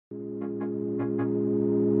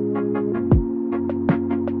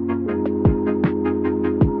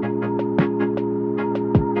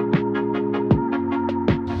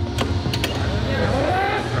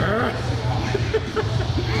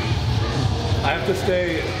I have to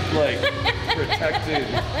stay, like, protected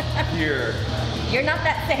here. You're not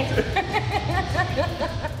that safe.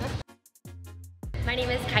 My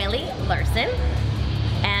name is Kylie Larson,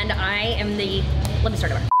 and I am the, let me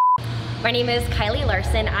start over. My name is Kylie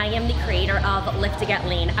Larson. I am the creator of Lift to Get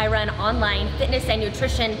Lean. I run online fitness and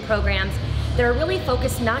nutrition programs that are really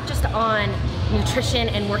focused not just on nutrition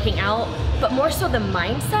and working out, but more so the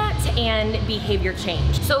mindset and behavior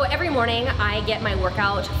change. So every morning I get my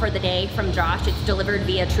workout for the day from Josh. It's delivered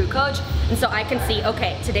via TrueCoach. And so I can see,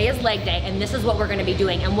 okay, today is leg day and this is what we're gonna be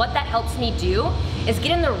doing. And what that helps me do is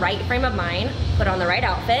get in the right frame of mind, put on the right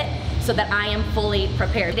outfit, so that I am fully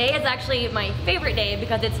prepared. Today is actually my favorite day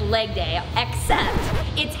because it's leg day, except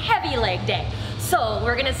it's heavy leg day. So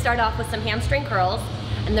we're gonna start off with some hamstring curls,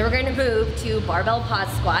 and then we're gonna move to barbell pause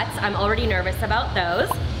squats. I'm already nervous about those.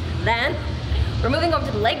 Then we're moving over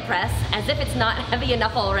to the leg press as if it's not heavy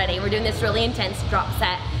enough already. We're doing this really intense drop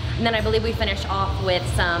set. And then I believe we finish off with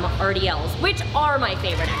some RDLs, which are my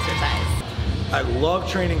favorite exercise. I love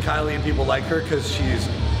training Kylie and people like her because she's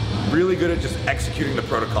really good at just executing the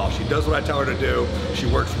protocol. She does what I tell her to do. She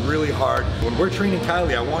works really hard. When we're training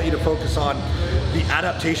Kylie, I want you to focus on the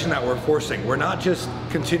adaptation that we're forcing. We're not just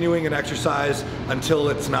continuing an exercise until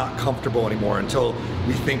it's not comfortable anymore, until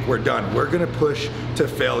we think we're done. We're gonna push to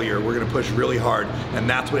failure. We're gonna push really hard, and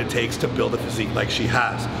that's what it takes to build a physique like she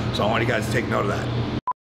has. So I want you guys to take note of that.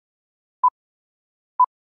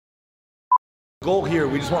 The goal here,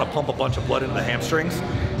 we just want to pump a bunch of blood into the hamstrings,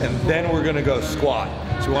 and then we're going to go squat.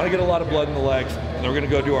 So we want to get a lot of blood in the legs, and then we're going to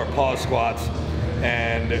go do our pause squats,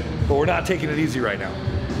 but we're not taking it easy right now.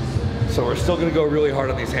 So we're still going to go really hard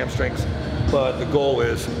on these hamstrings, but the goal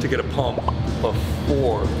is to get a pump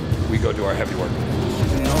before we go do our heavy work.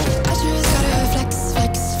 I just gotta flex,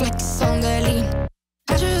 flex, flex on the lean.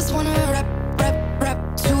 I just wanna rap, rap,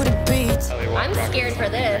 rap to the beat. I'm scared for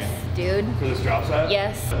this, dude. For this drop set?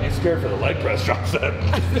 Yes. I'm scared for the leg press drop set.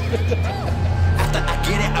 After I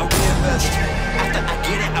get it, I reinvest. After I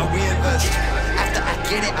get it, I reinvest. After I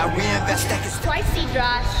get it, I reinvest. So I see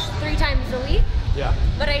Josh 3 times a week. Yeah.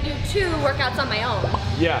 But I do 2 workouts on my own.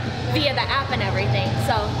 Yeah. Via the app and everything,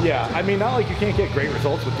 so. Yeah, I mean, not like you can't get great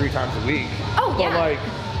results with 3 times a week. Oh, yeah. But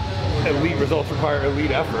like, elite results require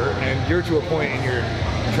elite effort, and you're to a point in your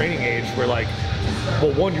training age where like,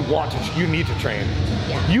 well, one, you need to train.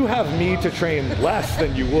 Yeah. You have me to train less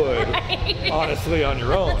than you would, right. Honestly, on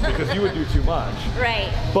your own, because you would do too much.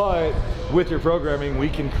 Right. But with your programming, we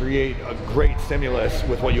can create a great stimulus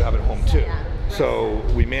with what you have at home too. Yeah. So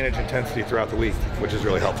we manage intensity throughout the week, which is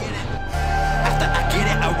really helpful. After I get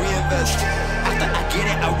it, I reinvest. After I get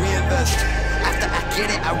it, I reinvest. After I get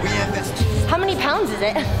it, I reinvest. How many pounds is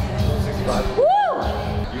it? 65. Woo!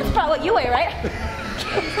 That's probably what you weigh, right?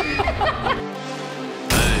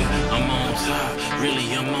 Hey, I'm on top.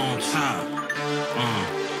 Really, I'm on top.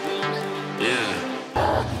 Yeah.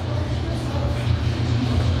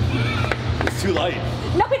 It's too light.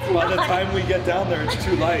 No, it's not. By the time we get down there, it's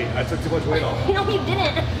too light. I took too much weight off. No, you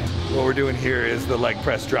didn't. What we're doing here is the leg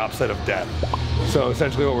press drop set of death. So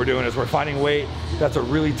essentially what we're doing is we're finding weight that's a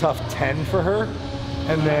really tough 10 for her,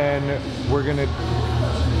 and then we're gonna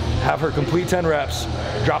have her complete 10 reps,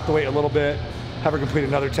 drop the weight a little bit, have her complete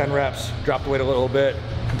another 10 reps, drop the weight a little bit,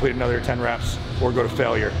 complete another 10 reps, or go to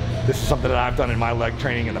failure. This is something that I've done in my leg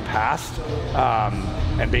training in the past,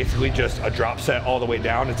 and basically just a drop set all the way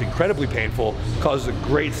down. It's incredibly painful, causes a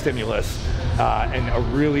great stimulus, and a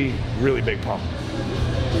really, really big pump.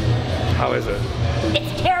 How is it?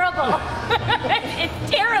 It's terrible.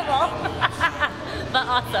 It's terrible, but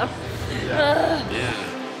awesome. Yeah,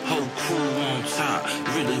 whole crew on top,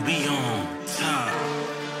 really we on top.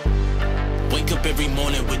 Wake up every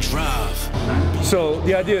morning with drive. So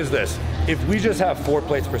the idea is this: if we just have 4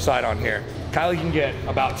 plates per side on here, Kylie can get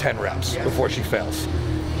about 10 reps before she fails.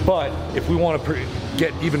 But if we want to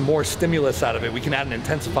get even more stimulus out of it, we can add an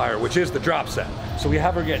intensifier, which is the drop set. So we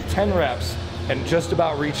have her get 10 reps and just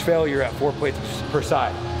about reach failure at 4 plates per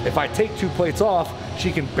side. If I take 2 plates off,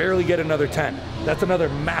 she can barely get another 10. That's another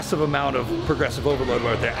massive amount of progressive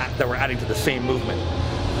overload that we're adding to the same movement.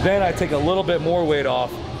 Then I take a little bit more weight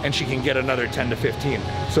off and she can get another 10 to 15.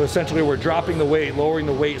 So essentially we're dropping the weight, lowering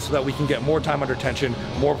the weight so that we can get more time under tension,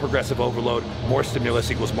 more progressive overload, more stimulus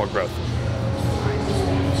equals more growth.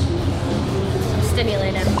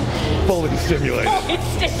 Stimulated. Fully stimulated. Fully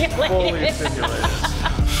stimulated. Fully stimulated.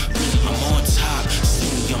 I'm on top,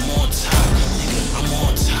 see I'm on top, nigga, I'm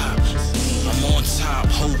on top. I'm on top,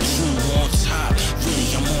 whole crew on top, really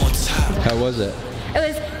I'm on top. How was it? It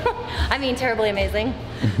was, I mean, terribly amazing.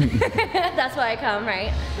 That's why I come,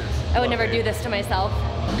 right? I would never do this to myself.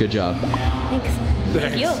 Good job. Thanks.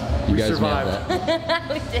 Thank you. You We guys survived. nailed that.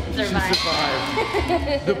 We did We survive.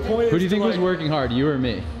 survived. The point Who is do you think to, was working hard, you or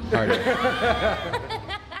me? Harder.